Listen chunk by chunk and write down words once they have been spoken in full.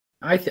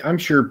I'm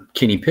sure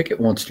Kenny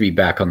Pickett wants to be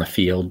back on the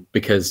field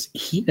because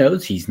he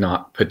knows he's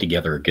not put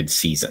together a good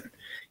season.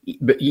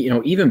 But,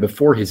 even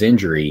before his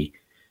injury,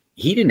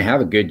 he didn't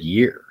have a good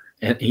year.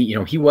 And,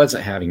 he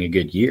wasn't having a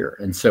good year.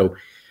 And so,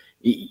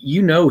 he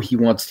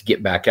wants to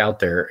get back out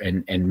there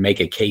and make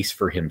a case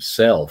for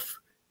himself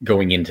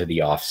going into the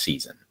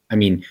offseason. I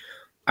mean,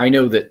 I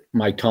know that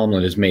Mike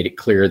Tomlin has made it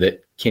clear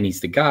that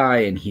Kenny's the guy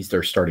and he's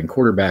their starting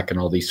quarterback and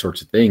all these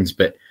sorts of things.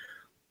 But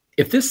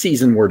if this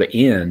season were to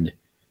end,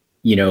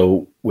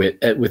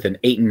 with an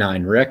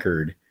 8-9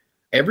 record,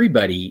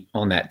 everybody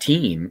on that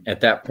team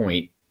at that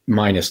point,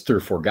 minus 3 or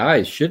 4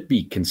 guys, should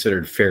be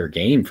considered fair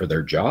game for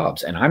their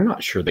jobs. And I'm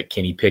not sure that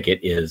Kenny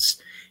Pickett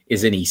is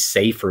any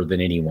safer than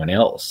anyone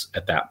else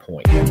at that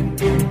point.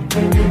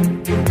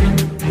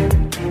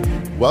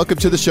 Welcome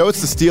to the show. It's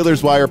the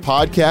Steelers Wire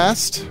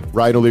podcast.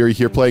 Ryan O'Leary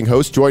here playing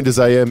host, joined as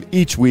I am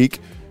each week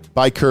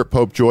by Curt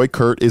Popejoy.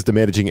 Curt is the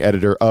managing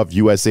editor of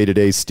USA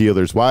Today's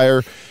Steelers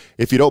Wire.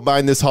 If you don't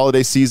mind this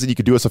holiday season, you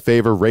could do us a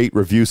favor, rate,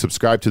 review,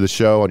 subscribe to the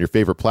show on your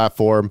favorite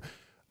platform.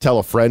 Tell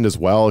a friend as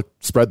well.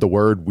 Spread the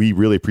word. We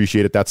really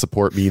appreciate it. That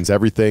support means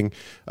everything.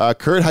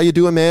 Curt, how you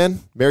doing,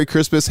 man? Merry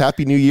Christmas,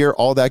 Happy New Year,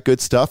 all that good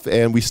stuff.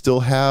 And we still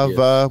have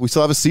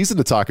a season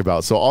to talk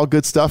about. So all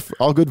good stuff,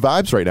 all good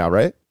vibes right now,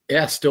 right?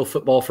 Yeah, still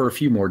football for a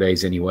few more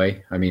days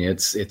anyway. I mean,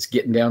 it's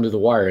getting down to the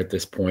wire at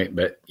this point,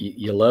 but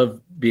you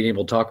love being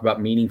able to talk about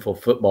meaningful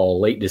football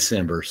late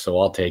December, so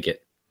I'll take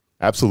it.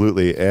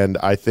 Absolutely. And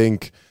I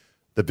think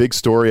the big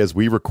story as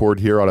we record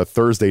here on a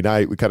Thursday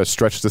night, we kind of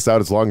stretched this out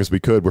as long as we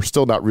could. We're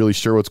still not really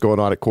sure what's going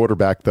on at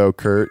quarterback, though,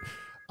 Curt.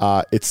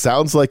 It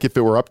sounds like if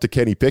it were up to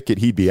Kenny Pickett,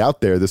 he'd be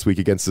out there this week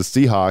against the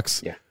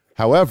Seahawks. Yeah.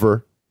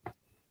 However,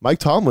 Mike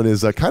Tomlin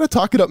is kind of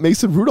talking up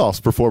Mason Rudolph's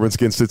performance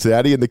against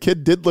Cincinnati, and the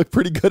kid did look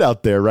pretty good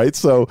out there, right?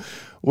 So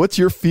what's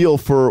your feel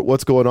for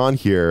what's going on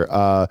here?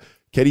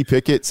 Kenny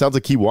Pickett, sounds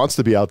like he wants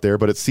to be out there,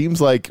 but it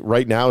seems like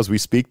right now as we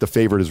speak, the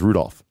favorite is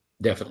Rudolph.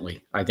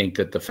 Definitely. I think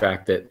that the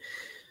fact that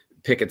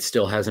Pickett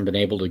still hasn't been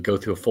able to go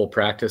through a full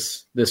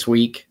practice this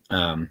week.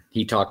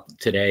 He talked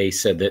today,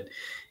 said that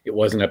it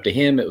wasn't up to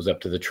him. It was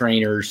up to the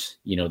trainers.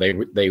 They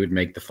would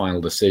make the final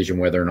decision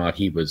whether or not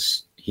he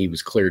was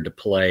cleared to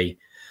play.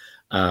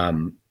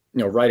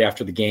 Right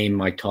after the game,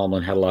 Mike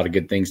Tomlin had a lot of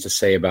good things to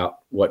say about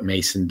what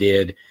Mason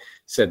did,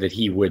 said that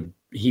he would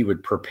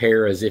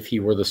prepare as if he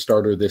were the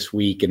starter this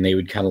week, and they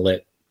would kind of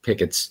let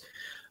Pickett's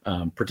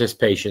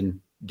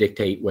participation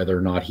dictate whether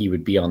or not he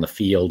would be on the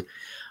field.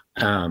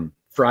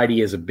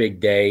 Friday is a big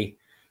day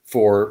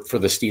for the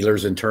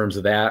Steelers in terms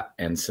of that.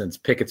 And since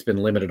Pickett's been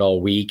limited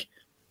all week,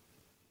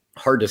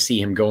 hard to see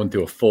him going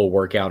through a full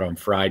workout on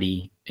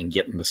Friday and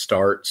getting the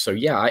start. So,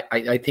 yeah,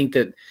 I think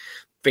that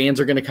fans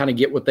are going to kind of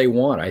get what they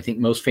want. I think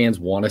most fans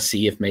want to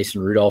see if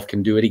Mason Rudolph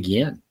can do it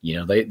again.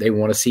 They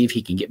want to see if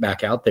he can get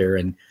back out there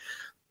and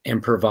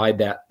provide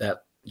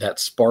that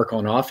spark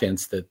on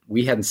offense that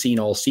we hadn't seen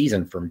all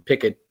season from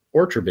Pickett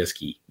or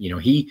Trubisky.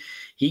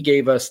 He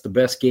gave us the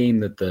best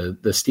game that the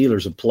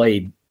Steelers have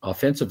played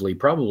offensively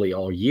probably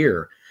all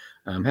year.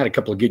 Had a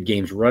couple of good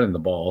games running the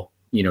ball,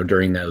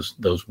 during those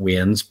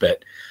wins.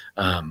 But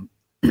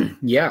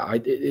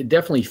it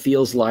definitely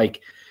feels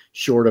like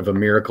short of a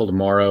miracle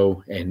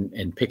tomorrow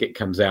and Pickett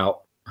comes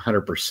out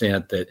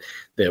 100%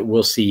 that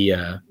we'll see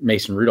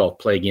Mason Rudolph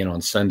play again on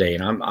Sunday.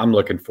 And I'm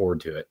looking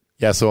forward to it.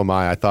 Yeah, so am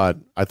I. I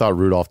thought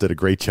Rudolph did a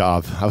great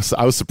job.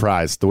 I was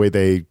surprised the way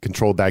they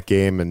controlled that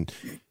game, and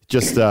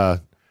just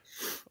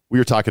we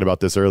were talking about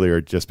this earlier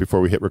just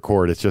before we hit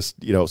record. It's just,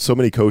 so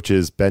many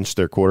coaches bench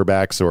their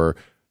quarterbacks, or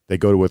they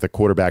go with a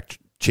quarterback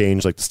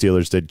change like the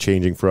Steelers did,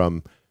 changing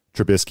from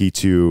Trubisky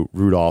to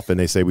Rudolph, and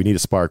they say, we need a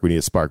spark.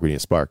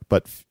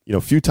 But,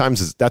 few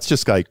times that's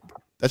just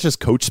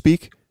coach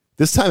speak.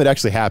 This time it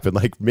actually happened.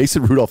 Like,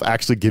 Mason Rudolph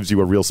actually gives you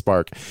a real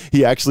spark.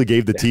 He actually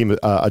gave the team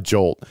a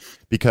jolt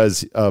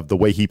because of the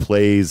way he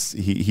plays.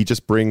 He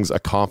just brings a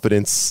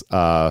confidence,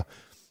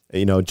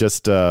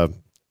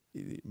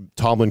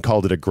 Tomlin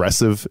called it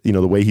aggressive,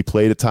 the way he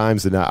played at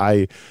times. And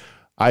I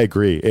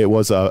agree. It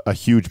was a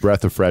huge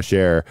breath of fresh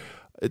air.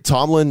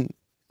 Tomlin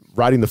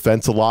riding the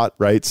fence a lot,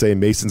 right? Saying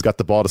Mason's got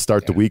the ball to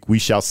start the week. We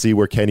shall see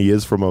where Kenny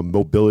is from a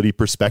mobility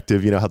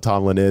perspective. How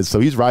Tomlin is. So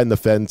he's riding the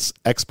fence,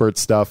 expert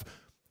stuff.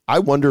 I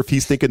wonder if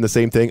he's thinking the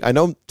same thing. I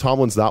know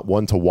Tomlin's not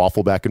one to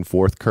waffle back and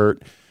forth,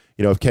 Curt.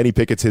 If Kenny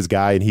Pickett's his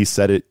guy, and he's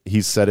said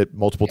it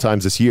multiple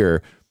times this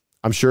year,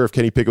 I'm sure if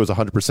Kenny Pickett was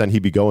 100%,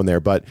 he'd be going there.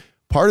 But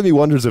part of me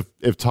wonders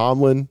if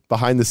Tomlin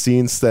behind the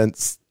scenes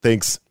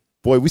thinks,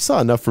 boy, we saw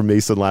enough from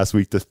Mason last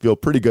week to feel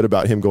pretty good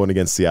about him going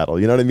against Seattle.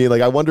 You know what I mean?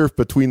 Like, I wonder if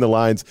between the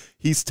lines,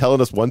 he's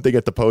telling us one thing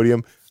at the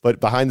podium, but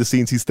behind the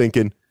scenes, he's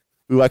thinking,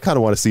 ooh, I kind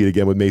of want to see it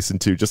again with Mason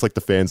too, just like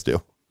the fans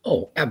do.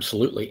 Oh,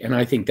 absolutely. And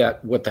I think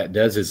that what that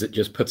does is it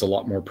just puts a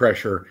lot more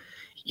pressure.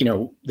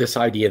 This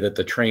idea that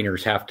the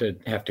trainers have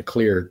to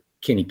clear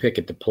Kenny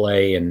Pickett to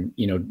play and,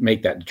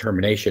 make that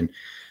determination.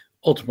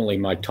 Ultimately,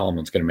 Mike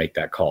Tomlin's going to make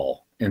that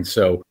call. And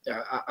so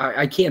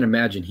I can't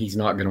imagine he's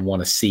not going to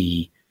want to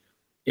see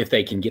if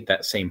they can get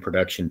that same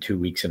production 2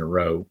 weeks in a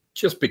row,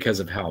 just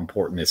because of how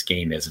important this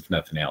game is, if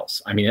nothing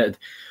else. I mean,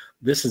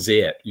 this is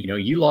it.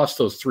 You lost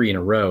those 3 in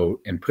a row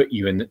and put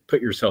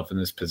yourself in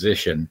this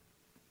position.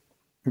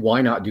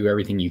 Why not do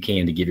everything you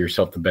can to give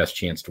yourself the best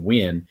chance to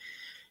win?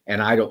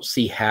 And I don't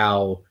see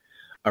how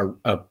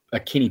a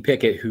Kenny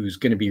Pickett, who's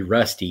going to be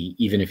rusty,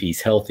 even if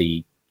he's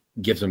healthy,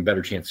 gives him a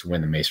better chance to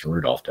win than Mason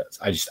Rudolph does.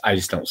 I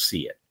just don't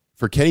see it.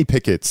 For Kenny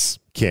Pickett's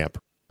camp,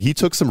 he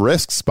took some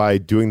risks by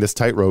doing this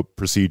tightrope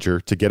procedure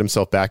to get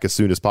himself back as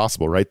soon as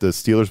possible, right? The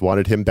Steelers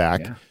wanted him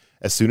back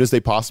as soon as they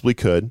possibly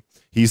could.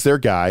 He's their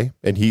guy,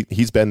 and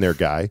he's been their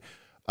guy.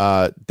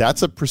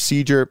 That's a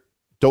procedure.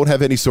 Don't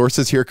have any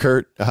sources here,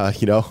 Curt.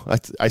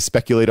 I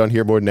speculate on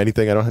here more than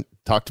anything. I don't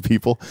talk to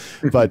people.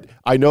 But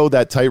I know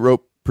that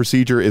tightrope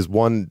procedure is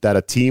one that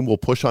a team will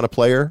push on a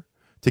player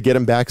to get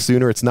him back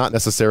sooner. It's not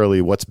necessarily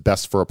what's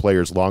best for a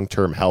player's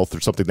long-term health or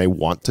something they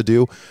want to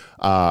do.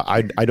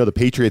 I know the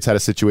Patriots had a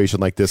situation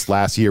like this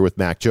last year with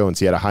Mac Jones.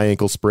 He had a high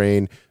ankle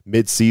sprain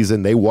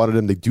mid-season. They wanted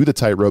him to do the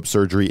tightrope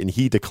surgery, and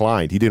he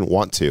declined. He didn't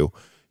want to.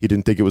 He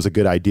didn't think it was a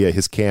good idea.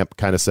 His camp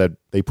kind of said,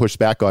 they pushed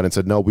back on it and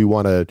said, no, we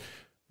want to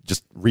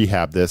just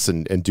rehab this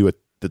and do it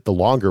the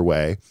longer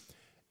way.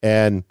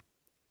 And,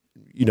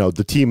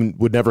 the team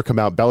would never come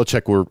out,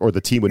 Belichick or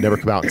the team would never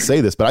come out and say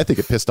this, but I think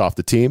it pissed off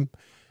the team.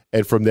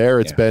 And from there,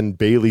 it's been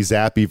Bailey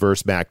Zappi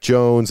versus Mac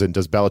Jones. And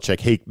does Belichick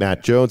hate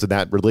Mac Jones? And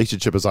that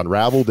relationship is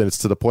unraveled. And it's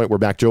to the point where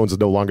Mac Jones is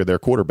no longer their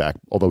quarterback,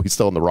 although he's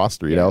still on the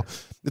roster.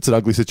 It's an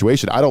ugly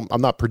situation.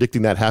 I'm not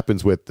predicting that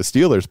happens with the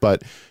Steelers,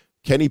 but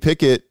Kenny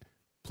Pickett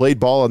played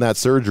ball on that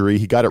surgery.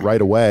 He got it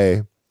right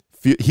away.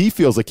 He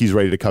feels like he's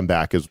ready to come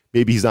back. As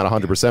maybe he's not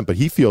 100%, but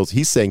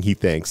he's saying he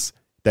thinks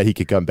that he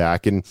could come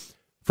back. And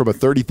from a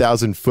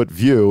 30,000-foot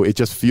view, it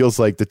just feels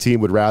like the team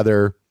would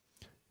rather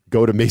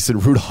go to Mason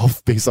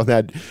Rudolph based on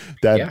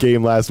that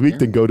game last week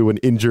than go to an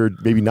injured,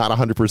 maybe not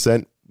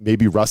 100%,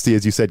 maybe rusty,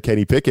 as you said,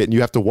 Kenny Pickett. And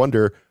you have to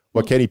wonder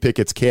what Kenny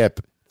Pickett's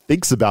camp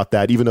thinks about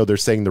that, even though they're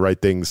saying the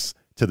right things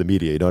to the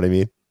media. You know what I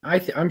mean?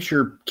 I'm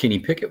sure Kenny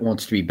Pickett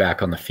wants to be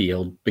back on the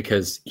field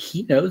because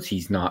he knows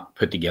he's not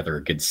put together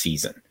a good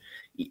season.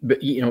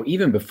 But,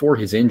 even before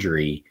his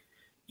injury,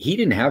 he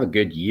didn't have a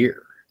good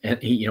year.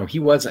 And, he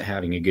wasn't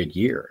having a good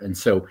year. And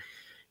so,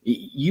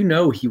 he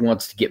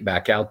wants to get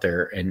back out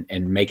there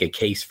and make a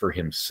case for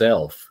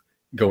himself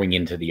going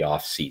into the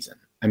off season.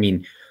 I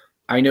mean,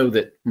 I know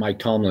that Mike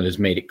Tomlin has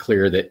made it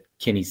clear that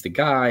Kenny's the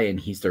guy and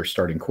he's their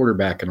starting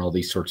quarterback and all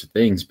these sorts of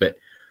things. But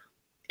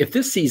if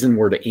this season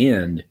were to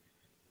end,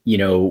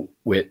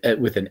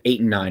 with an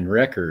 8-9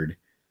 record,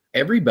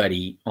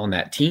 everybody on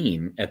that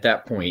team at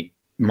that point,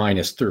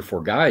 minus 3 or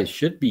 4 guys,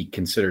 should be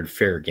considered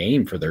fair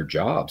game for their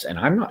jobs. And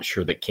I'm not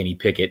sure that Kenny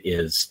Pickett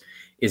is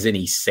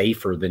any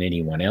safer than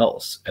anyone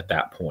else at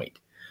that point.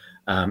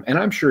 And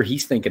I'm sure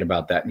he's thinking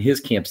about that, and his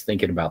camp's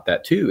thinking about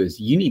that too, is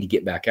you need to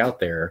get back out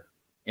there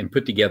and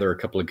put together a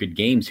couple of good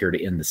games here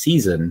to end the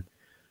season.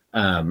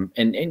 And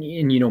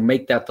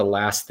make that the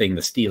last thing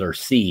the Steelers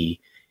see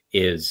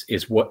is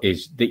what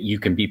is that you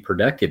can be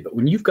productive. But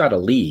when you've got a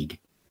league,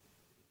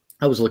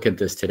 I was looking at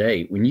this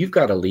today, when you've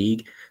got a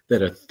league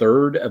that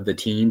 1/3 of the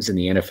teams in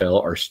the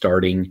NFL are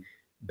starting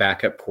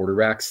backup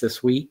quarterbacks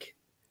this week.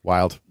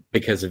 Wild.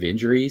 Because of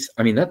injuries.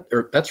 I mean,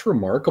 that's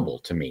remarkable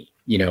to me.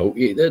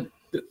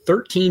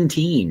 13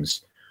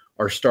 teams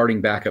are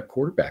starting backup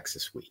quarterbacks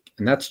this week.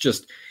 And that's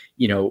just,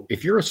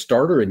 if you're a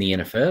starter in the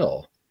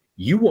NFL,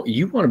 you want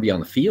to be on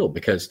the field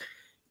because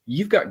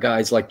you've got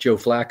guys like Joe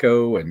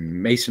Flacco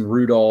and Mason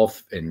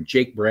Rudolph and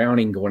Jake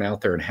Browning going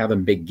out there and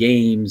having big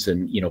games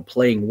and,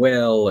 playing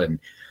well. And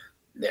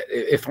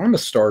if I'm a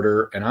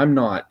starter and I'm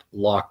not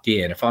locked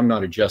in, if I'm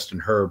not a Justin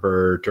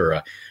Herbert or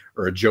a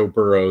Joe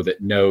Burrow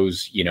that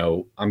knows,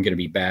 I'm going to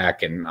be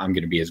back and I'm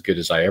going to be as good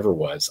as I ever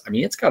was. I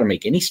mean, it's got to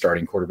make any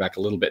starting quarterback a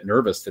little bit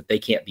nervous that they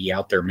can't be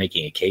out there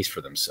making a case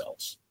for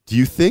themselves. Do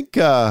you think,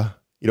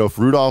 if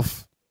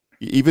Rudolph,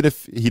 even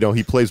if,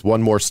 he plays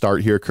one more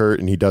start here, Curt,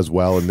 and he does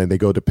well, and then they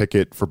go to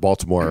Pickett for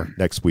Baltimore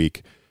next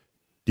week,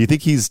 do you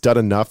think he's done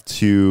enough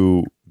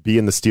to be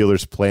in the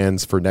Steelers'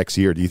 plans for next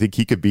year? Do you think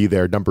he could be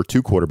their number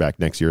 2 quarterback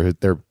next year?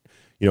 Their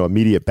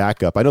immediate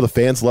backup. I know the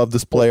fans love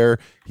this player.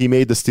 He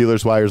made the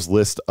Steelers Wire's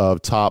list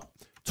of top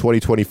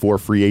 2024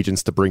 free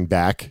agents to bring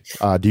back.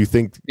 Do you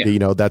think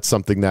that's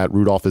something that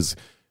Rudolph is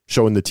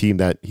showing the team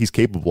that he's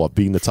capable of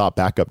being the top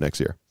backup next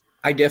year?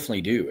 I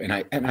definitely do, and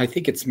I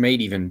think it's made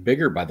even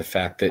bigger by the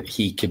fact that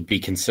he could be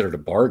considered a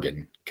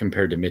bargain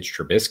compared to Mitch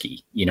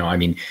Trubisky.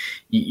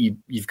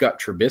 You've got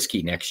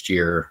Trubisky next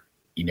year,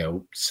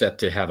 set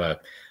to have a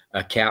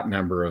cap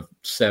number of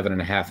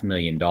 $7.5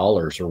 million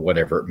or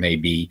whatever it may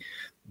be.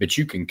 But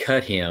you can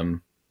cut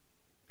him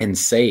and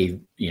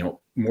save,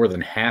 more than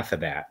half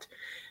of that.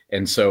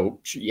 And so,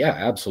 yeah,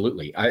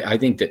 absolutely. I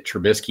think that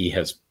Trubisky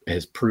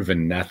has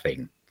proven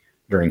nothing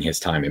during his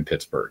time in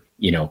Pittsburgh.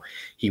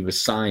 He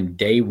was signed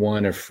day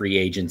one of free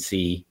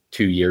agency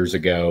 2 years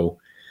ago.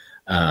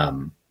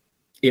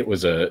 It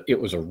was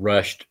a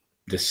rushed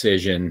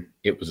decision.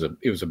 It was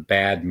a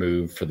bad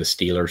move for the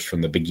Steelers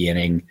from the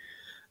beginning.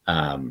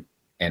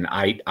 And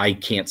I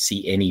can't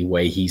see any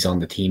way he's on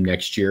the team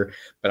next year,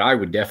 but I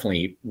would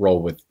definitely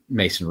roll with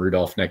Mason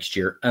Rudolph next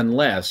year,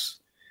 unless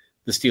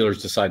the the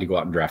Steelers decide to go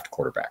out and draft a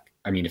quarterback.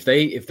 I mean, if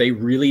they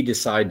really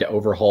decide to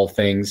overhaul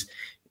things,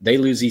 they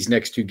lose these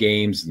next 2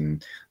 games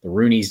and the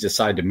Rooneys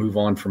decide to move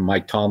on from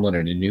Mike Tomlin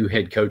and a new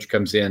head coach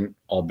comes in,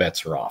 all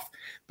bets are off.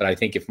 But I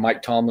think if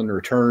Mike Tomlin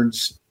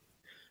returns,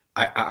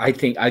 I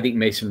think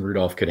Mason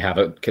Rudolph could have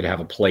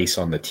a place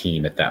on the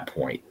team at that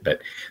point.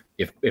 But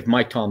if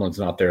Mike Tomlin's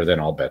not there, then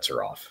all bets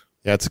are off.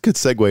 Yeah, it's a good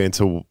segue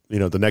into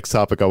the next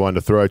topic I wanted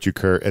to throw at you,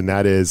 Curt, and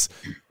that is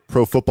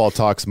Pro Football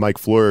Talk's Mike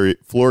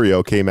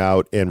Florio came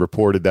out and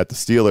reported that the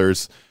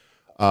Steelers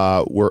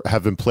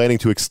have been planning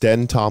to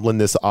extend Tomlin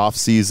this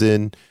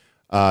offseason.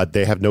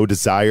 They have no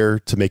desire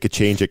to make a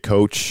change at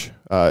coach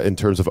in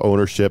terms of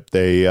ownership.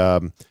 They'd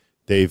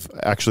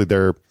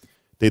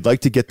like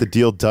to get the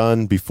deal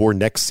done before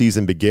next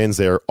season begins.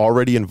 They are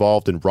already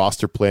involved in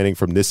roster planning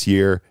from this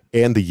year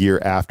and the year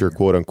after,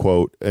 quote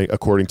unquote,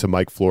 according to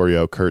Mike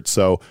Florio, Curt.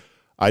 So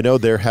I know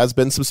there has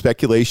been some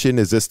speculation.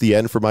 Is this the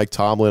end for Mike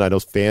Tomlin? I know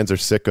fans are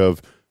sick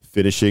of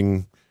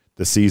finishing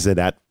the season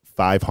at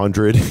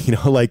 500. The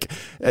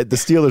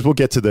Steelers, we'll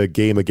get to the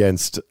game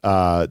against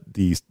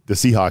the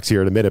Seahawks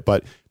here in a minute,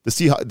 but the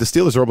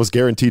Steelers are almost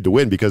guaranteed to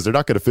win because they're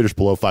not going to finish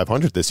below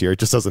 500 this year. It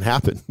just doesn't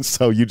happen.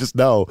 So you just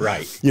know,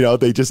 right?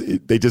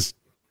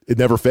 It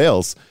never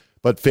fails.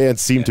 But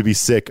fans seem to be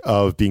sick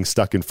of being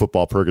stuck in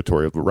football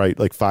purgatory, right?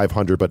 Like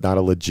 500, but not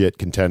a legit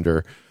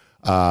contender.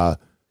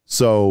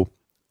 So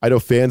I know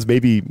fans may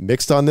be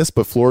mixed on this,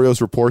 but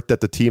Florio's report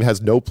that the team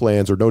has no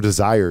plans or no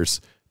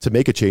desires to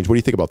make a change. What do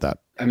you think about that?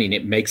 I mean,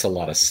 it makes a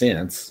lot of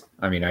sense.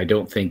 I mean, I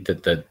don't think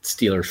that the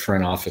Steelers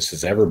front office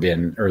has ever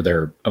been, or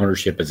their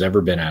ownership has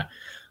ever been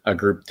a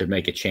group to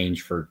make a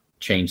change for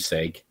change's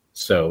sake.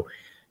 So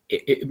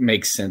it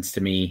makes sense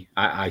to me.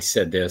 I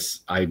said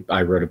this,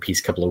 I wrote a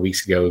piece a couple of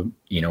weeks ago,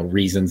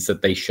 reasons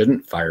that they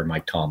shouldn't fire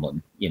Mike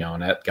Tomlin,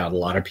 and that got a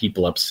lot of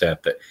people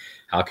upset that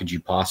how could you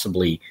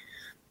possibly,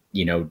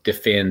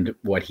 defend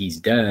what he's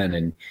done.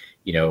 And,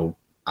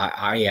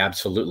 I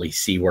absolutely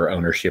see where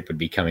ownership would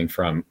be coming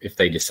from if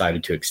they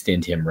decided to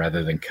extend him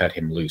rather than cut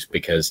him loose,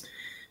 because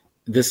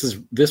this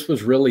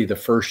was really the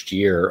first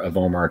year of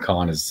Omar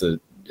Khan as the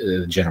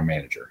general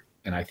manager.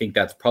 And I think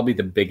that's probably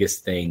the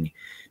biggest thing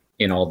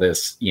in all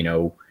this.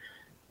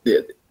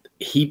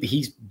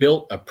 He's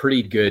built a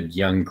pretty good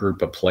young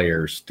group of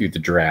players through the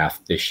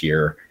draft this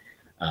year.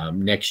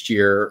 Next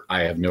year,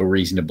 I have no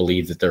reason to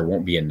believe that there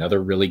won't be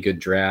another really good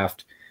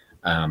draft.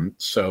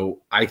 So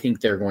I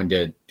think they're going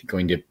to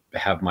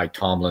have Mike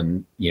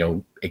Tomlin,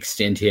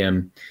 extend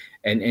him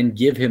and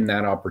give him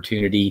that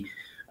opportunity.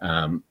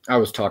 I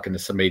was talking to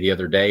somebody the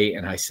other day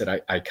and I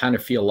said, I kind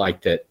of feel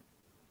like that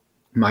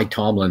Mike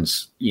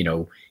Tomlin's,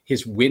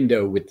 his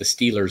window with the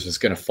Steelers is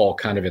going to fall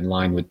kind of in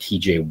line with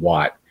TJ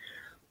Watt.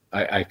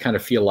 I kind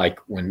of feel like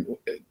when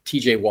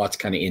TJ Watt's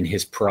kind of in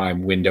his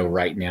prime window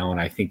right now,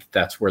 and I think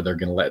that's where they're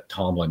going to let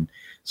Tomlin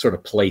sort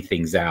of play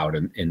things out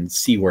and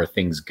see where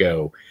things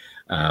go.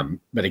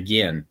 But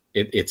again,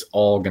 it's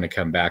all going to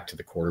come back to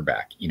the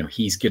quarterback.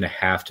 He's going to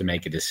have to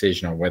make a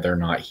decision on whether or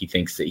not he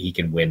thinks that he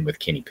can win with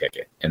Kenny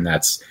Pickett. And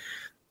that's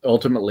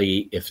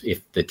ultimately, if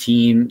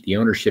the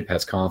ownership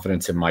has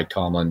confidence in Mike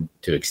Tomlin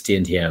to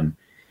extend him,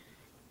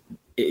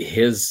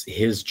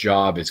 his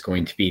job is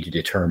going to be to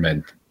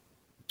determine,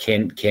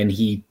 can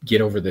he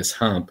get over this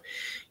hump?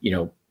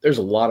 There's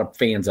a lot of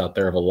fans out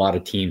there of a lot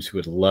of teams who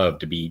would love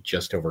to be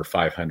just over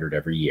 500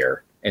 every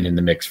year and in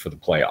the mix for the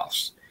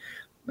playoffs.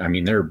 I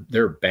mean,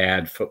 they're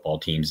bad football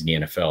teams in the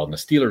NFL, and the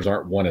Steelers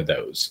aren't one of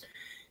those.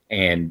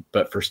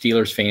 But for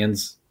Steelers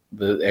fans,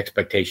 the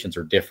expectations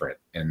are different,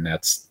 and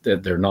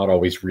they're not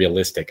always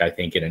realistic. I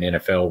think in an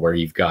NFL where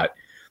you've got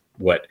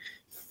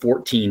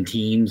 14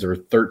 teams or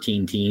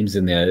 13 teams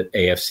in the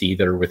AFC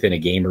that are within a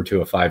game or two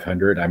of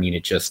 500. I mean,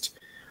 it just,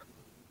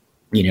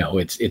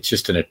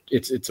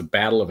 it's a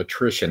battle of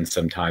attrition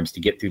sometimes to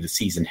get through the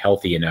season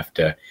healthy enough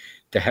to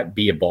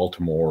be a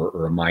Baltimore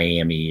or a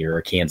Miami or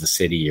a Kansas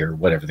City or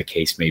whatever the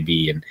case may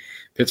be. And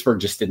Pittsburgh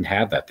just didn't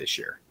have that this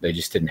year. They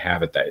just didn't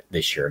have it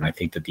this year. And I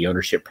think that the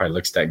ownership probably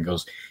looks at that and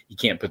goes, you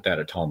can't put that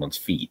at Tomlin's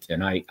feet.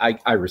 And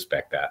I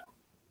respect that.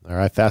 All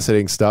right.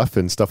 Fascinating stuff,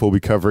 and stuff we'll be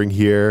covering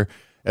here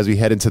as we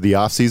head into the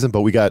offseason.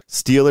 But we got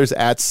Steelers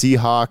at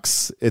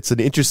Seahawks. It's an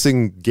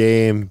interesting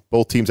game.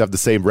 Both teams have the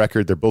same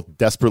record. They're both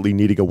desperately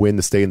needing a win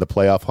to stay in the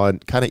playoff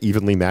hunt. Kind of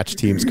evenly matched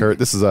teams, Curt.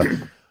 This is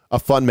a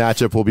fun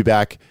matchup. We'll be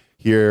back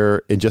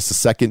here in just a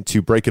second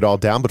to break it all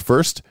down. But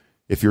first,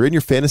 if you're in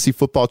your fantasy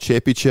football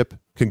championship,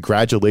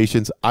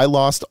 congratulations. I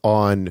lost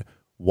on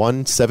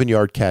one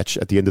 7-yard catch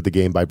at the end of the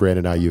game by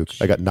Brandon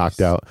Ayuk. I got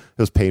knocked out.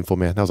 It was painful,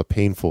 man. That was a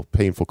painful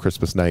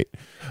Christmas night.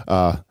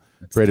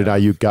 Brandon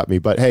Ayuk got me.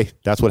 But hey,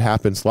 that's what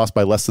happens. Lost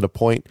by less than a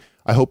point.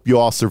 I hope you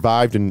all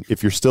survived. And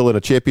if you're still in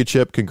a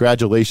championship,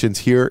 congratulations.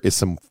 Here is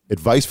some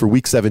advice for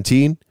Week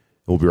 17. And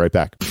we'll be right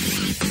back.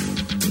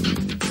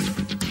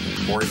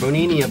 Maury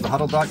Bonini of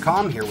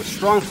thehuddle.com here with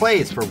strong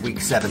plays for Week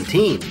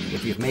 17.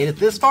 If you've made it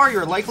this far,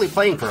 you're likely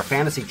playing for a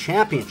fantasy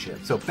championship,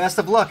 so best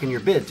of luck in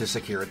your bid to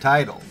secure a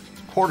title.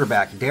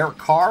 Quarterback Derek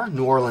Carr,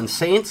 New Orleans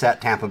Saints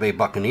at Tampa Bay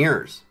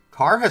Buccaneers.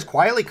 Carr has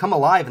quietly come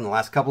alive in the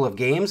last couple of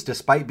games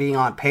despite being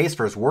on pace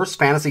for his worst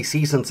fantasy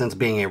season since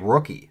being a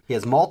rookie. He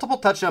has multiple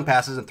touchdown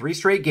passes in 3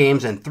 straight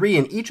games and 3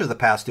 in each of the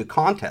past 2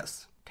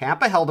 contests.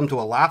 Tampa held him to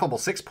a laughable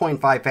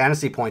 6.5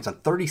 fantasy points on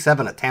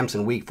 37 attempts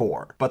in Week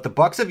 4, but the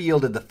Bucs have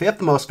yielded the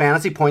 5th most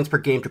fantasy points per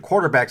game to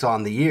quarterbacks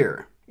on the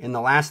year. In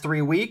the last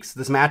 3 weeks,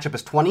 this matchup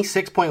is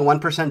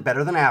 26.1%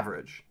 better than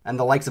average, and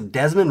the likes of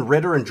Desmond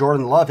Ridder and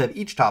Jordan Love have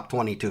each topped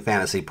 22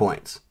 fantasy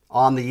points.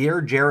 On the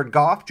year, Jared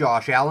Goff,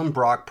 Josh Allen,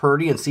 Brock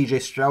Purdy, and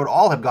CJ Stroud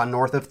all have gone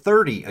north of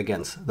 30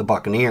 against the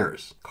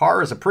Buccaneers.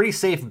 Carr is a pretty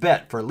safe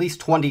bet for at least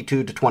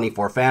 22 to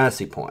 24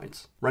 fantasy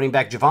points. Running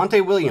back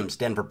Javonte Williams,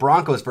 Denver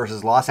Broncos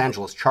versus Los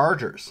Angeles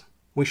Chargers.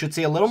 We should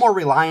see a little more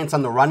reliance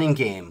on the running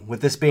game,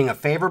 with this being a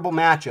favorable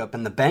matchup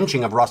and the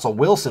benching of Russell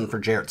Wilson for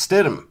Jarrett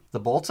Stidham. The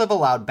Bolts have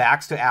allowed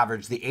backs to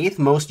average the 8th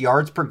most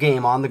yards per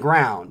game on the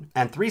ground,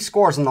 and 3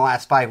 scores in the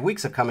last 5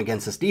 weeks have come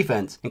against this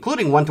defense,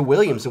 including one to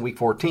Williams in Week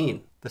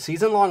 14. The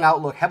season-long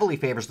outlook heavily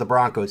favors the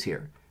Broncos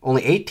here.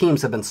 Only 8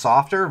 teams have been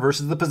softer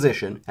versus the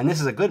position, and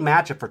this is a good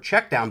matchup for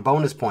check-down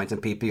bonus points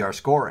and PPR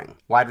scoring.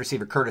 Wide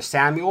receiver Curtis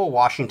Samuel,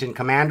 Washington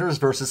Commanders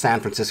versus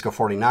San Francisco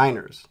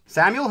 49ers.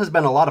 Samuel has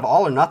been a lot of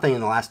all or nothing in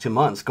the last 2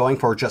 months, going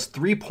for just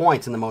 3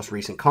 points in the most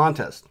recent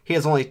contest. He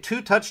has only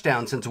 2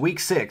 touchdowns since Week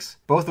 6,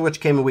 both of which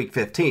came in Week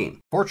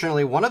 15.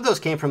 Fortunately, one of those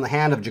came from the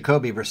hand of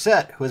Jacoby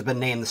Brissett, who has been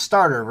named the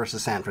starter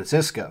versus San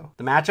Francisco.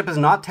 The matchup is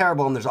not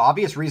terrible, and there's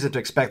obvious reason to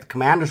expect the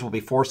Commanders will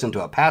be forced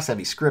into a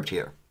pass-heavy script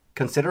here.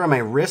 Consider him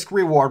a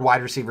risk-reward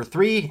wide receiver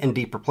 3 in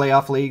deeper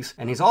playoff leagues,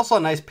 and he's also a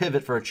nice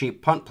pivot for a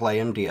cheap punt play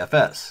in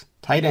DFS.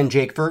 Tight end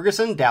Jake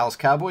Ferguson, Dallas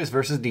Cowboys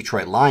versus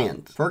Detroit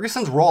Lions.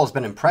 Ferguson's role has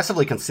been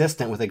impressively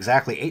consistent with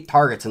exactly 8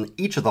 targets in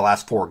each of the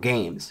last 4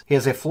 games. He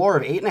has a floor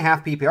of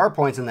 8.5 PPR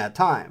points in that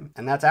time,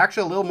 and that's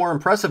actually a little more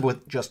impressive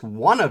with just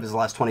 1 of his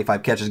last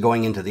 25 catches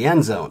going into the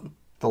end zone.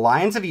 The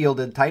Lions have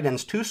yielded tight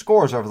ends 2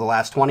 scores over the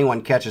last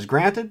 21 catches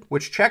granted,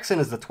 which checks in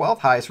as the 12th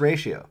highest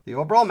ratio. The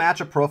overall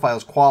matchup profile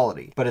is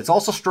quality, but it's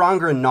also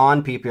stronger in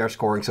non-PPR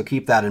scoring, so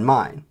keep that in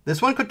mind.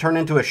 This one could turn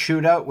into a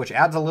shootout, which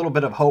adds a little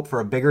bit of hope for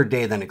a bigger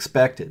day than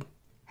expected.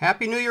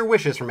 Happy New Year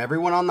wishes from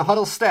everyone on the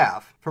Huddle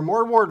staff. For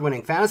more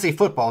award-winning fantasy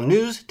football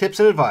news, tips,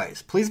 and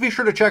advice, please be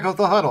sure to check out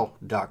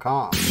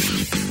thehuddle.com.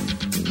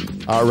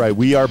 All right,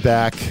 we are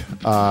back.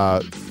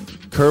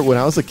 Curt, when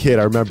I was a kid,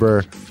 I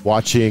remember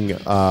watching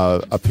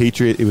a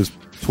Patriot. It was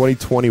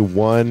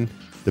 2001,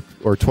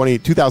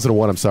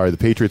 2001, I'm sorry. The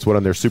Patriots went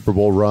on their Super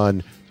Bowl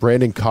run.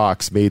 Brandon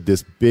Cox made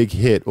this big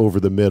hit over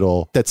the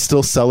middle that's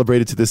still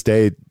celebrated to this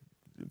day.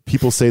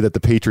 People say that the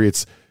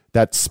Patriots,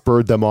 that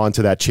spurred them on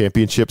to that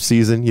championship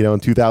season, in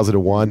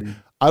 2001. Mm-hmm.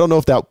 I don't know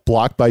if that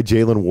block by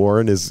Jaylen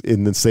Warren is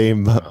in the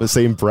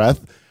same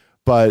breath,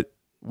 but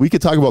we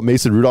could talk about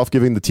Mason Rudolph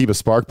giving the team a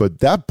spark, but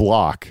that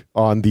block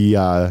on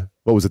the,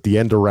 what was it, the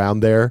end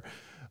around there,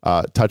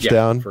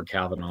 touchdown for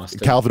Calvin Austin.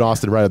 Calvin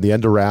Austin, right on the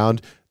end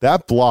around.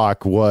 That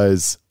block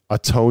was a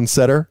tone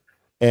setter.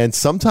 And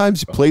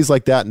sometimes plays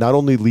like that not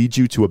only lead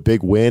you to a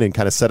big win and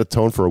kind of set a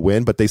tone for a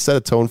win, but they set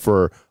a tone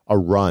for a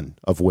run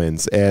of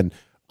wins. And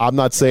I'm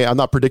not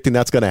predicting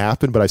that's going to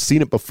happen, but I've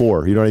seen it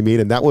before. You know what I mean?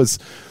 And that was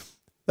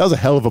a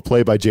hell of a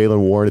play by Jaylen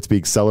Warren. It's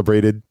being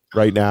celebrated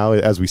right now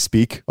as we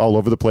speak all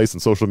over the place on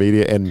social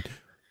media, and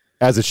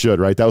as it should,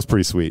 right? That was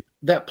pretty sweet.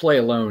 That play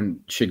alone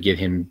should get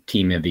him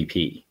team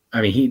MVP.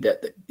 I mean,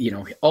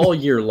 all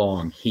year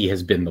long, he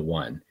has been the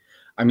one.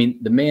 I mean,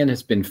 the man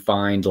has been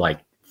fined like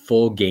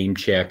full game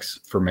checks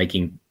for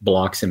making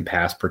blocks and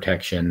pass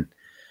protection,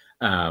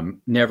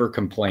 never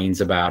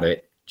complains about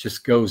it,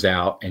 just goes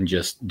out and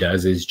just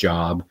does his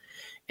job.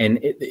 And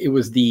it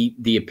was the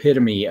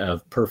epitome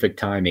of perfect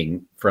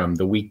timing from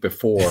the week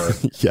before.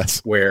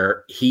 Yes,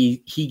 where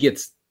he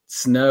gets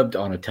snubbed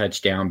on a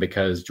touchdown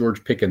because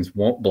George Pickens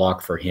won't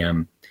block for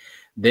him,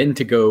 then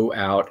to go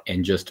out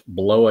and just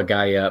blow a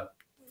guy up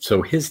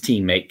so his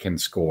teammate can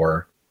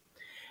score,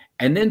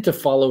 and then to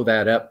follow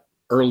that up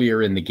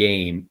earlier in the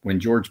game when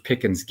George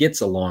Pickens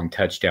gets a long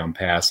touchdown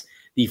pass.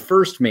 The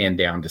first man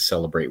down to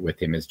celebrate with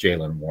him is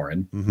Jaylen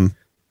Warren. Mm-hmm.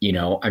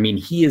 I mean,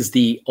 he is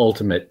the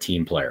ultimate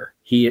team player.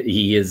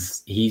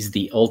 He's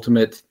the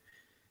ultimate,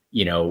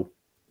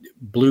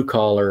 blue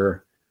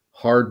collar,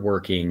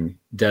 hardworking,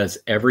 does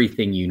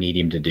everything you need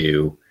him to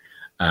do.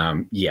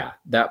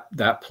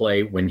 That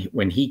play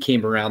when he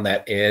came around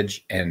that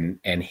edge and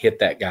hit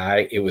that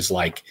guy, it was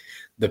like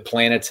the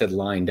planets had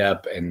lined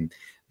up and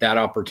that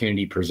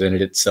opportunity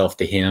presented itself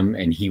to him,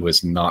 and he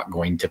was not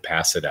going to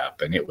pass it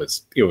up. And it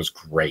was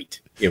great.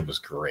 It was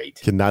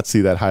great. Cannot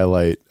see that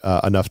highlight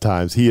enough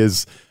times. He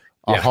is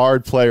a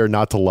hard player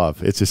not to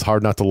love. It's just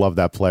hard not to love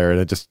that player.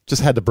 And I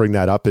just had to bring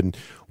that up. And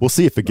we'll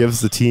see if it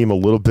gives the team a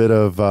little bit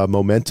of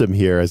momentum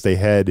here as they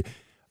head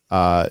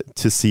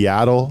to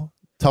Seattle.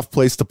 Tough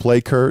place to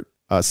play, Curt.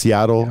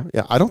 Seattle.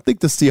 Yeah, I don't think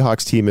the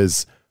Seahawks team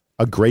is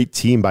a great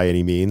team by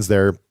any means.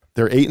 They're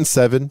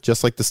 8-7,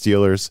 just like the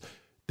Steelers.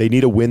 They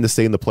need a win to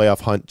stay in the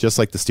playoff hunt, just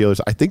like the Steelers.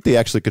 I think they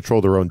actually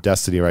control their own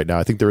destiny right now.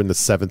 I think they're in the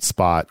 7th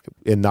spot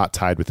and not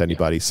tied with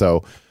anybody.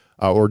 So,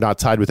 or not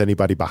tied with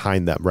anybody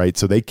behind them, right?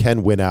 So they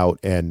can win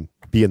out and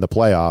be in the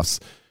playoffs.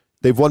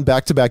 they've won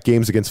back-to-back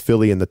games against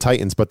Philly and the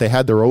Titans, but they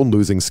had their own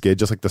losing skid,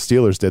 just like the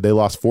Steelers did. They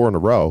lost 4 in a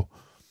row.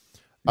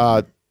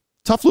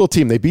 Tough little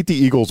team. They beat the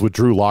Eagles with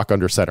Drew Lock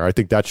under center. I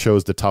think that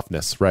shows the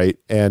toughness, right?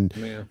 And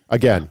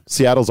again,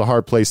 Seattle's a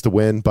hard place to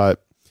win,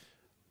 but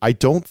I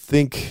don't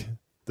think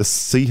the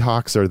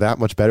Seahawks are that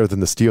much better than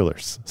the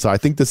Steelers. So I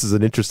think this is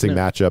an interesting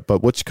matchup,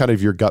 but what's kind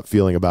of your gut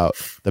feeling about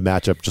the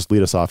matchup? Just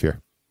lead us off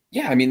here.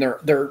 Yeah, I mean,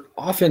 their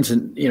offense,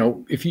 and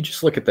if you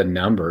just look at the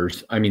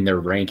numbers, I mean,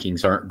 their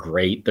rankings aren't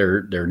great.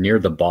 They're near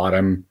the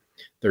bottom.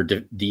 Their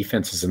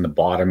defense is in the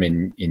bottom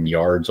in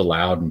yards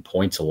allowed and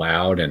points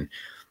allowed, and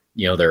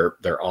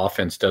their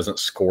offense doesn't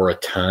score a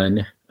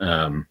ton.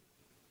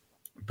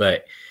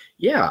 But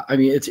yeah, I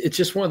mean, it's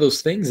just one of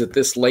those things that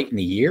this late in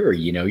the year,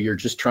 you're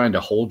just trying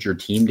to hold your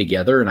team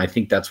together, and I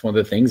think that's one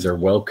of the things. They're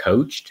well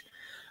coached.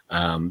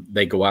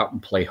 They go out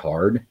and play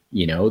hard.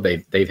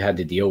 They've had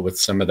to deal with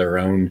some of their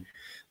own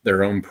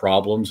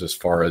problems as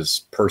far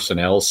as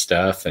personnel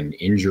stuff and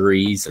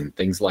injuries and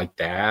things like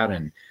that.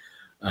 And,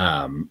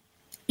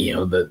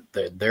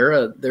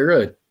 they're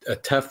a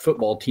tough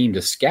football team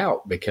to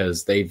scout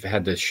because they've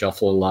had to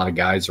shuffle a lot of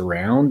guys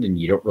around and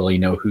you don't really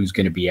know who's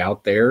going to be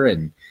out there.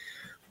 And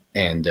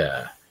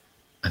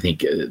I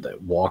think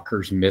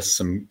Walker's missed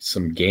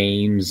some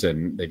games,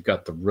 and they've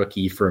got the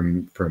rookie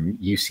from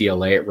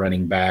UCLA at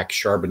running back,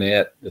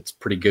 Charbonnet. That's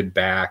pretty good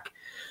back.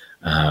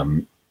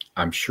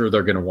 I'm sure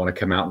they're going to want to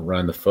come out and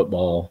run the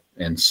football.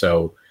 And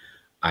so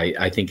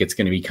I think it's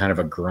going to be kind of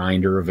a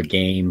grinder of a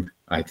game.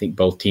 I think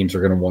both teams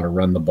are going to want to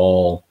run the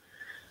ball.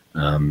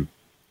 I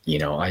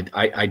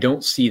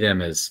don't see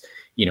them as,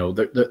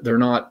 they're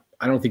not,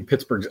 I don't think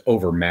Pittsburgh's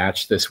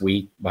overmatched this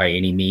week by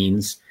any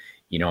means.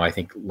 I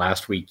think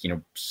last week,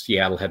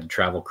 Seattle had to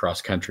travel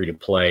cross country to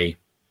play.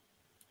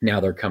 Now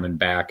they're coming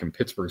back and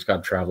Pittsburgh's got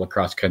to travel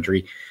across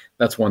country.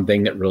 That's one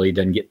thing that really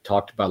doesn't get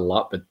talked about a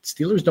lot, but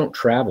Steelers don't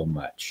travel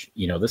much.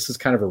 This is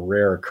kind of a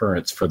rare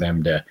occurrence for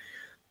them to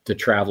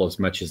travel as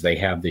much as they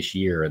have this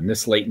year. And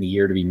this late in the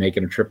year to be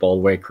making a trip all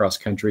the way across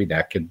country,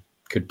 that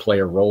could play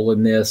a role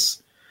in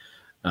this.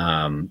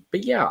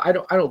 But yeah, I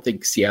don't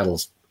think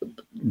Seattle's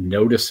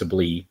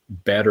noticeably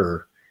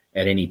better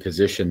at any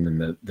position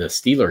than the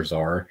Steelers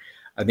are.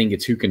 I think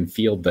it's who can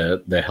field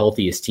the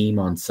healthiest team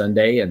on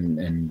Sunday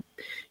and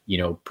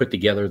put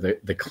together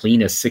the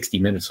cleanest 60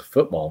 minutes of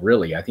football,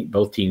 really. I think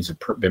both teams have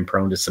been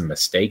prone to some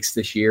mistakes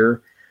this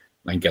year.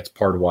 I think that's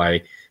part of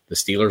why the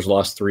Steelers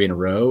lost 3 in a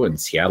row and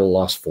Seattle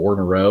lost 4 in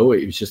a row.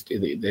 It was just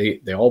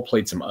they all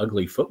played some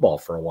ugly football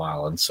for a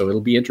while. And so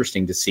it'll be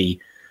interesting to see,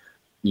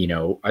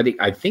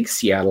 I think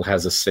Seattle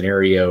has a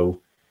scenario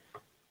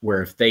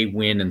where if they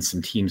win and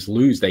some teams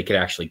lose, they could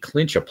actually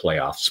clinch a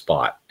playoff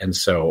spot. And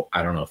so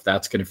I don't know if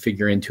that's going to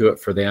figure into it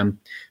for them.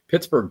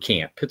 Pittsburgh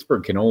can't.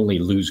 Pittsburgh can only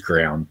lose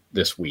ground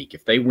this week.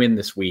 If they win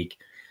this week,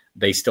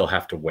 they still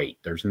have to wait.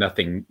 There's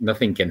nothing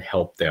can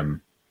help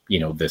them,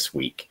 this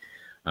week.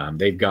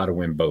 They've got to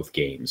win both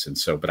games. And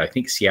so, but I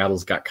think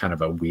Seattle's got kind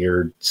of a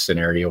weird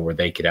scenario where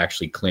they could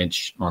actually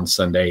clinch on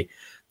Sunday.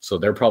 So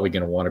they're probably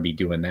going to want to be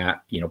doing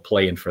that,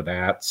 playing for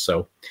that.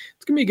 So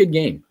it's going to be a good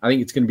game. I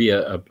think it's going to be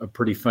a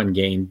pretty fun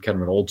game, kind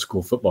of an old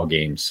school football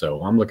game.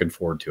 So I'm looking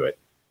forward to it.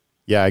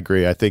 Yeah, I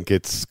agree. I think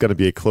it's going to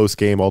be a close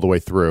game all the way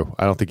through.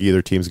 I don't think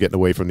either team's getting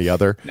away from the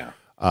other. No.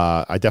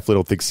 I definitely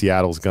don't think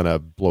Seattle's going to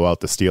blow out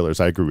the Steelers.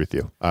 I agree with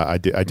you. I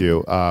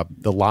do.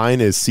 The line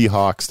is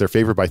Seahawks. They're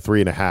favored by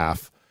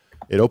 3.5.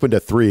 It opened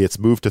at 3. It's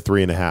moved to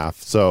 3.5.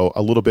 So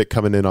a little bit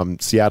coming in on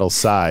Seattle's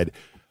side.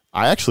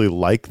 I actually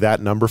like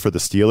that number for the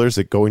Steelers.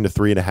 It going to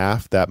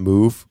 3.5. That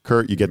move,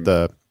 Curt, you get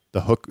the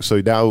hook.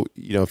 So now,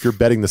 if you're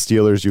betting the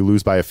Steelers, you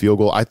lose by a field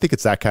goal. I think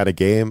it's that kind of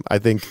game. I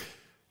think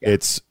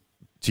it's,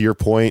 to your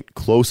point,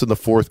 close in the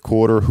fourth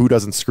quarter. Who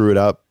doesn't screw it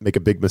up, make a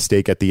big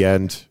mistake at the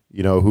end?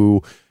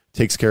 Who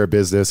takes care of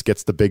business,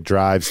 gets the big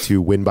drives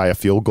to win by a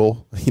field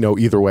goal?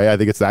 Either way, I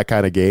think it's that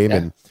kind of game.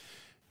 Yeah.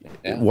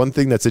 And one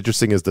thing that's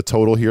interesting is the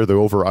total here. The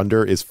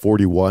over/under is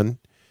 41.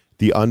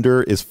 The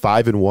under is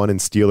 5-1 in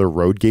Steeler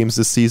road games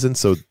this season.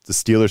 So the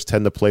Steelers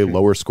tend to play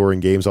lower scoring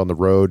games on the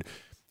road.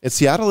 And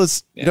Seattle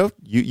is,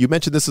 you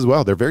mentioned this as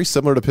well. They're very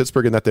similar to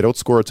Pittsburgh in that they don't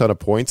score a ton of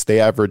points. They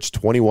average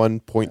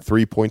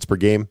 21.3 points per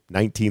game,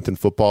 19th in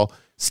football.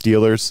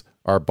 Steelers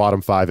are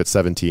bottom 5 at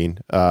 17.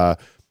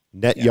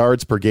 Net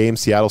yards per game,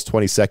 Seattle's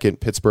 22nd,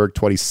 Pittsburgh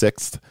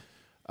 26th.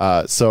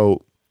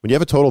 So when you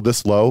have a total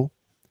this low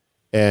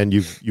and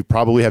you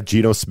probably have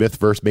Geno Smith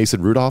versus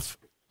Mason Rudolph,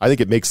 I think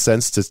it makes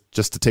sense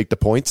to take the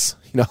points,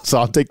 so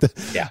I'll take the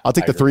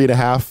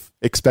 3.5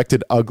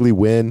 expected ugly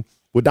win.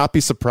 Would not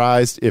be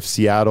surprised if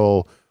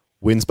Seattle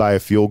wins by a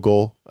field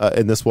goal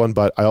in this one,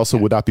 but I also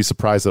would not be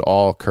surprised at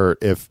all, Curt,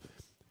 if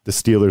the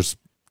Steelers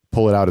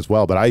pull it out as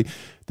well. But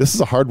this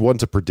is a hard one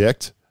to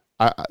predict.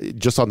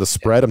 Just on the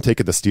spread, I'm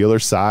taking the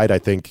Steelers side. I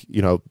think,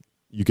 you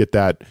get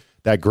that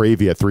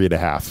gravy at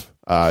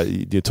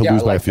 3.5 to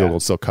lose by a field goal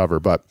and still cover.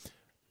 But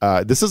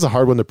this is a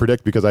hard one to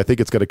predict because I think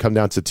it's going to come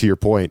down to your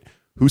point,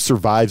 who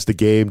survives the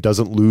game,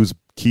 doesn't lose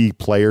key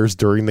players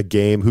during the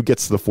game, who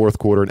gets to the fourth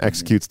quarter and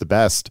executes the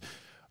best.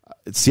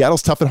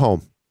 Seattle's tough at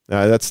home.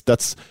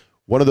 That's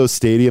one of those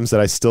stadiums that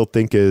I still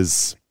think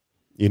is,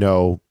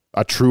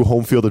 a true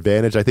home field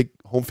advantage. I think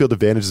home field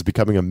advantage is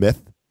becoming a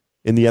myth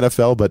in the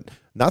NFL, but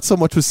not so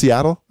much with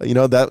Seattle.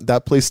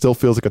 That place still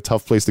feels like a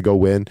tough place to go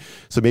win.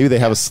 So maybe they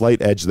have a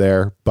slight edge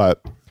there,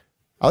 but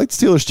I like the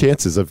Steelers'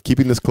 chances of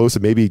keeping this close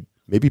and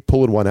maybe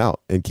pulling one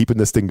out and keeping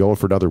this thing going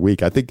for another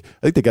week. I think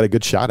they got a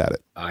good shot at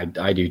it.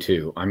 I do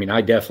too. I mean,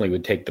 I definitely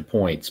would take the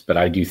points, but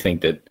I do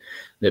think that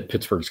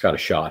Pittsburgh's got a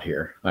shot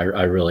here. I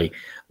really,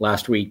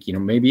 last week,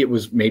 maybe it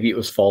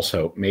was false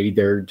hope. Maybe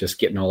they're just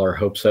getting all our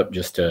hopes up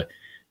just to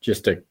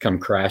come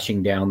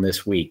crashing down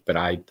this week. But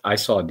I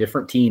saw a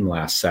different team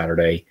last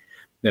Saturday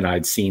than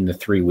I'd seen the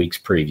 3 weeks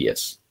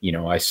previous.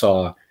 I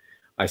saw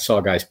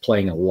guys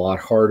playing a lot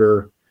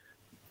harder,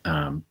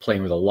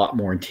 playing with a lot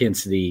more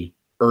intensity,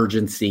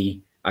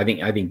 urgency. I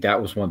think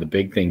that was one of the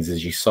big things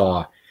is you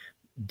saw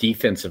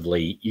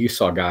defensively, you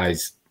saw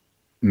guys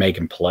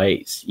making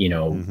plays,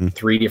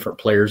 3 different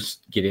players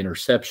get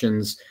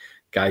interceptions,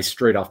 guys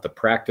straight off the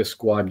practice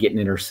squad getting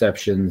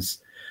interceptions.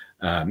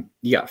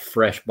 You got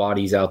fresh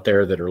bodies out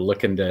there that are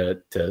looking to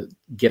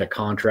get a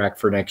contract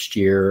for next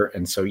year.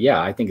 And so,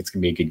 I think it's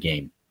going to be a good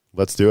game.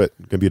 Let's do it.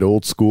 It's going to be an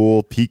old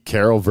school Pete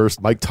Carroll versus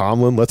Mike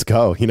Tomlin. Let's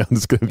go.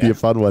 It's going to be a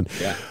fun one.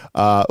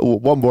 Yeah.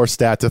 One more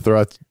stat to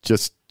throw out,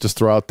 just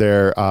throw out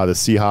there. The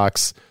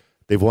Seahawks,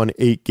 they've won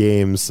 8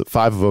 games.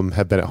 5 of them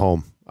have been at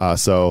home.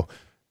 So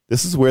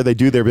this is where they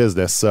do their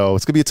business. So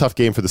it's going to be a tough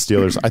game for the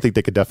Steelers. I think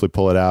they could definitely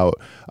pull it out.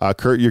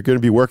 Curt, you're going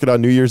to be working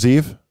on New Year's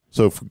Eve.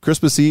 So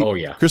Christmas Eve,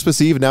 Christmas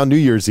Eve, now New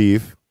Year's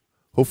Eve.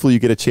 Hopefully you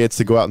get a chance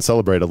to go out and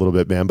celebrate a little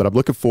bit, man. But I'm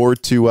looking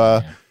forward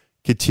to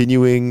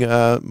continuing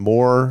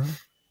more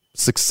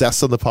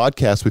success on the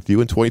podcast with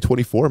you in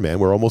 2024, man.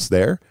 We're almost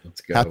there.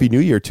 Let's go. Happy New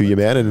Year to you,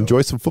 man, and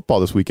enjoy some football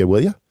this weekend, will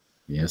you?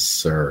 Yes,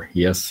 sir.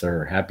 Yes,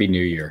 sir. Happy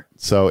New Year.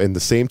 So, and the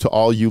same to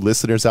all you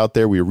listeners out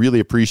there. We really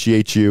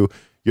appreciate you.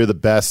 You're the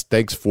best.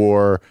 Thanks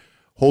for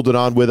holding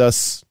on with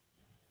us,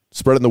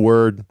 spreading the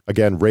word.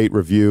 Again, rate,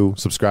 review,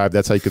 subscribe.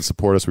 That's how you can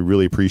support us. We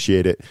really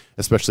appreciate it,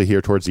 especially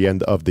here towards the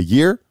end of the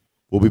year.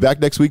 We'll be back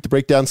next week to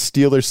break down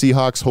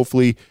Steelers-Seahawks,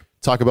 hopefully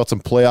talk about some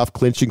playoff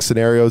clinching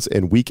scenarios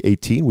in Week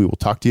 18. We will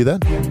talk to you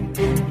then.